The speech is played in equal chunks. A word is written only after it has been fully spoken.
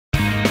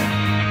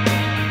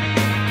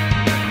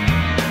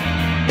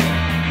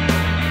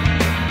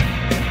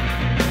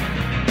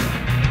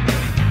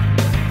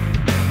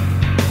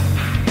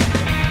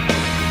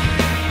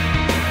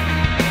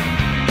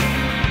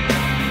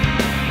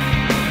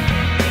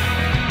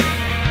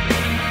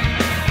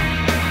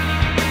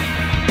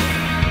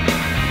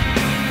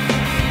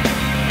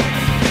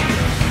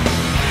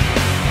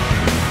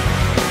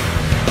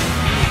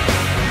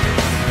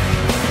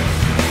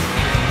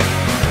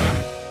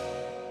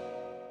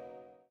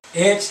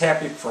It's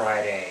Happy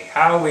Friday.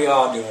 How are we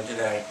all doing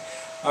today?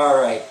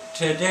 Alright,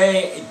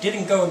 today it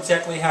didn't go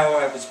exactly how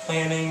I was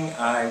planning.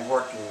 I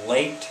worked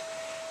late,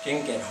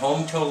 didn't get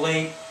home till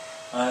late.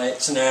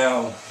 It's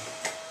now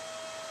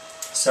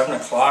 7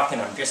 o'clock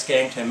and I'm just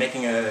getting to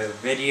making a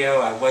video.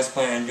 I was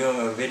planning on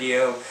doing a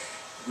video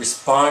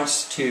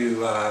response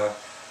to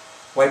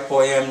White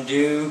Boy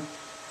MDO.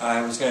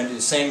 I was going to do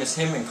the same as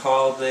him and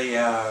call up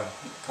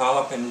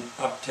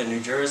to New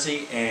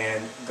Jersey,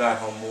 and got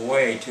home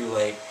way too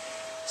late.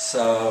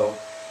 So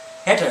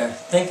had to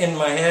think in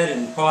my head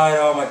and pull out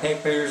all my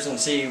papers and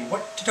see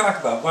what to talk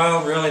about.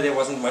 Well, really there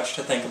wasn't much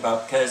to think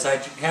about because I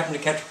happened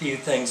to catch a few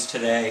things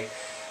today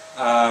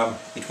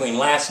between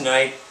last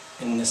night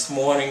and this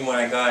morning when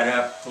I got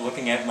up,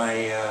 looking at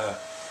the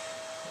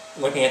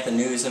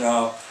news and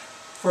all.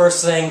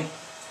 First thing,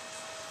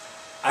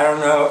 I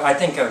don't know, I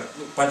think a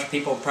bunch of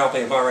people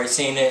probably have already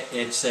seen it.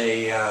 It's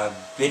a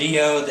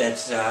video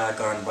that's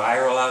gone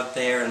viral out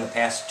there in the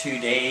past 2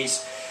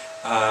 days.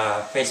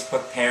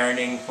 Facebook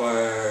parenting for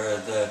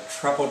the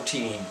troubled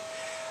teen.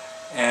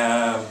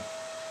 I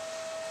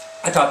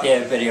thought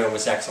the video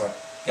was excellent.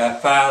 Got a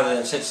father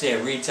that sits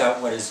there, reads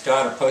out what his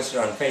daughter posted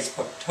on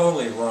Facebook,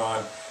 totally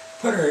wrong.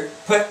 Put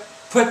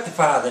the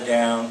father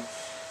down,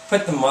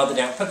 put the mother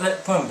down, put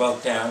them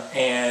both down,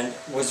 and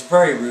was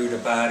very rude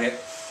about it.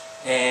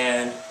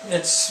 And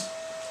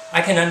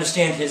I can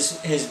understand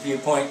his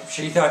viewpoint.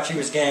 She thought she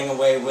was getting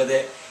away with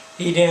it.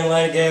 He didn't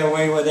let her get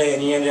away with it,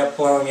 and he ended up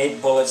blowing 8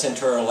 bullets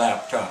into her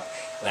laptop.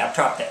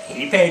 Laptop that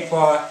he paid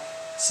for.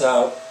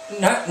 So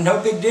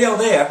no big deal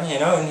there, you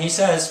know. And he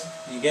says,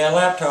 you get a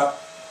laptop,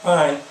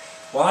 fine.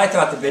 Well, I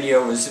thought the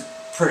video was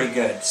pretty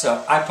good,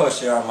 so I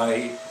posted it on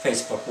my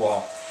Facebook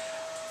wall.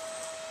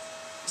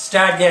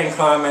 Started getting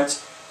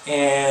comments,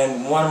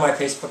 and one of my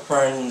Facebook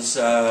friends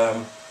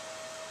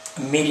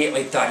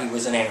immediately thought he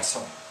was an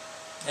asshole.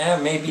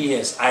 Maybe he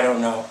is. I don't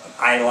know.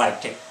 I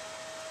liked it.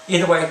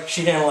 Either way,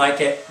 she didn't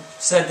like it.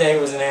 Said that he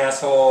was an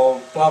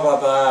asshole. Blah blah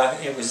blah.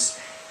 It was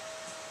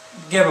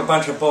give a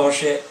bunch of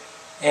bullshit,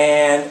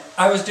 and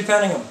I was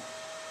defending him.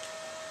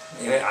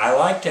 I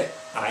liked it.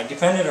 I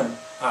defended him.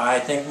 I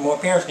think more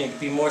parents need to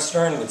be more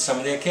stern with some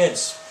of their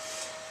kids.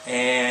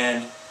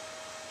 And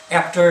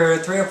after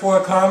 3 or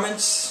 4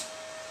 comments,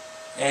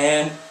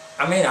 and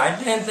I mean, I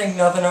didn't think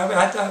nothing of it.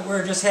 I thought we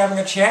were just having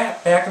a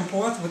chat back and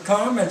forth with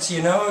comments,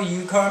 you know.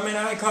 You comment,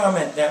 I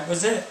comment. That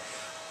was it.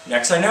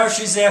 Next I know,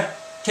 she's there.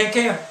 Take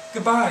care.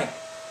 Goodbye.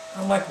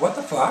 I'm like, what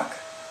the fuck?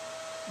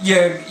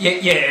 You're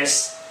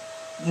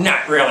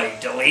not really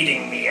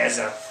deleting me as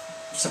a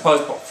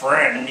supposed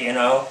friend, you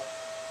know.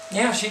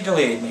 Yeah, she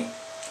deleted me.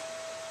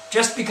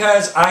 Just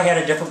because I had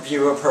a different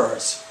view of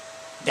hers.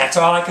 That's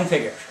all I can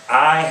figure.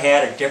 I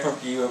had a different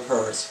view of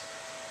hers.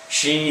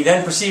 She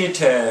then proceeded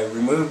to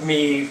remove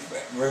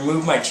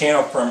my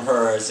channel from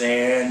hers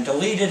and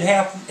deleted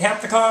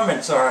half the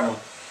comments on them.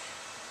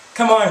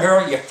 Come on,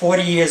 girl, you're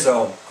 40 years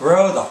old.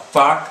 Grow the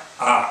fuck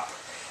up.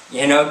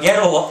 You know, get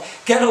a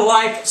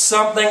like,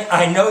 something.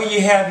 I know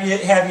you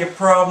have your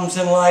problems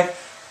in life,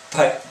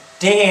 but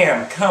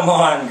damn, come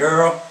on,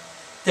 girl.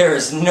 There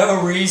is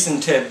no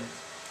reason to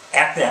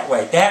act that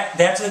way.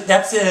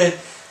 That's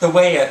the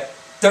way a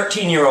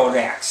 13-year-old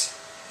acts.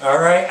 All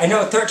right, I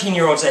know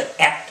 13-year-olds that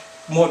act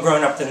more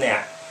grown up than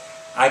that.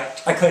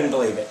 I couldn't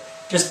believe it.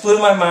 Just blew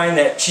my mind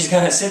that she's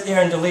gonna sit there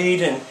and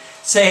delete and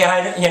say,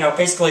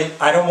 basically,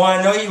 I don't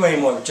want to know you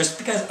anymore just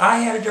because I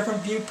had a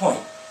different viewpoint.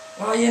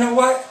 Well, you know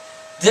what?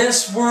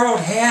 This world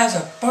has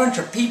a bunch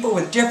of people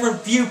with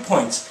different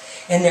viewpoints,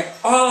 and they're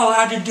all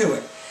allowed to do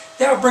it.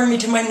 That will bring me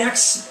to my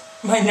next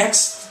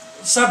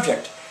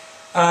subject.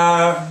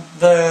 I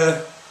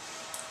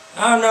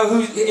don't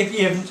know if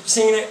you've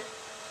seen it.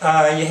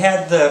 You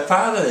had the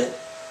father that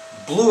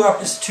blew up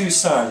his 2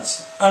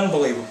 sons.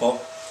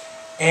 Unbelievable.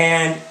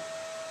 And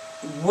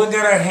we're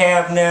going to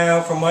have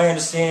now, from what I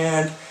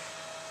understand,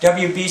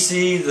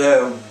 WBC,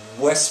 the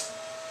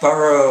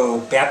Westboro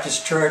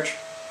Baptist Church,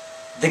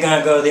 they're going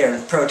to go there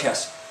and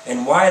protest.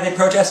 And why are they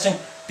protesting?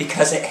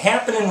 Because it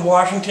happened in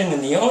Washington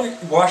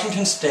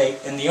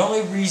State, and the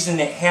only reason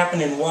it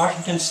happened in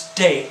Washington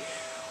State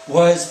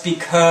was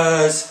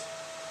because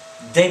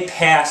they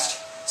passed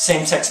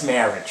same-sex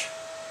marriage.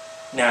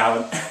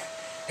 Now,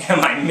 am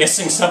I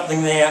missing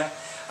something there?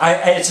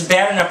 It's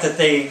bad enough that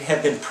they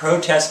have been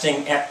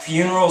protesting at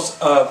funerals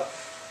of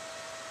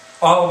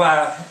all of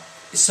our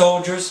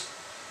soldiers.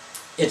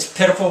 It's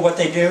pitiful what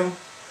they do,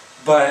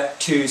 but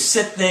to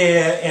sit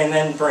there and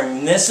then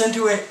bring this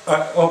into it,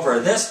 over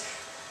this,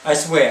 I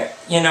swear,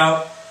 you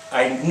know,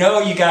 I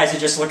know you guys are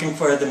just looking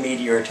for the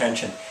media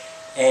attention,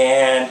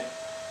 and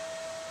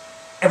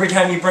every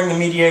time you bring the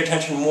media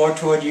attention more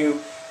toward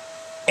you,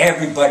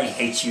 everybody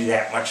hates you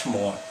that much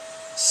more.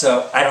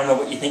 So I don't know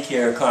what you think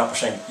you're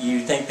accomplishing.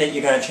 You think that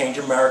you're going to change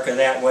America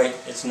that way?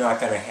 It's not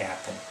going to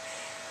happen.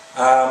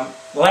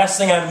 The last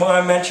thing I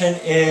want to mention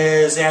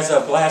is, as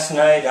of last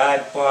night, I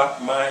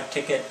bought my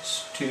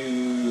tickets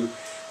to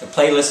the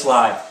Playlist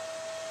Live.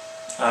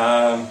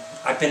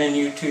 I've been in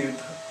YouTube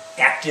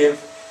active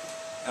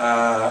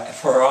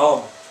for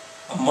all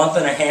a month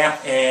and a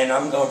half, and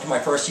I'm going to my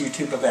first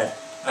YouTube event.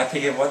 I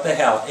figured, what the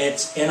hell?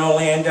 It's in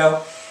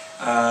Orlando.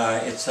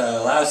 It's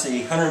a lousy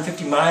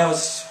 150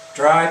 miles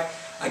drive.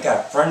 I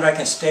got a friend I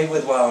can stay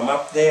with while I'm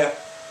up there.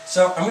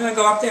 So I'm going to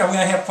go up there. I'm going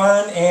to have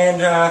fun,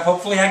 and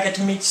hopefully I get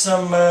to meet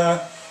some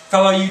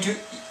fellow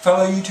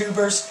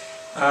YouTubers.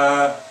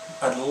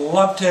 I'd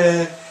love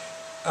to,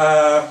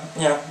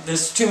 you know,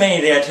 there's too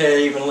many there to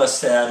even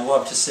list that I'd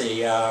love to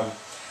see.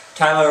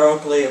 Tyler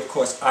Oakley, of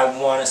course, I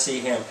want to see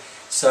him.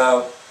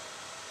 So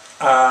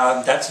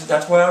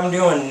that's what I'm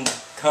doing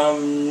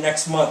come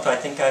next month. I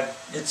think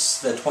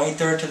it's the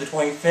 23rd to the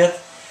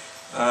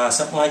 25th,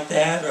 something like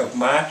that, of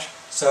March.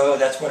 So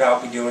that's what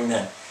I'll be doing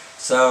then.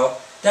 So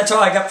that's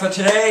all I got for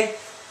today.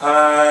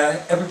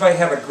 Everybody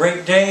have a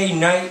great day,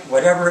 night,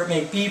 whatever it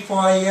may be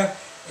for you.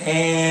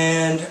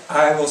 And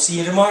I will see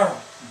you tomorrow.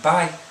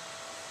 Bye.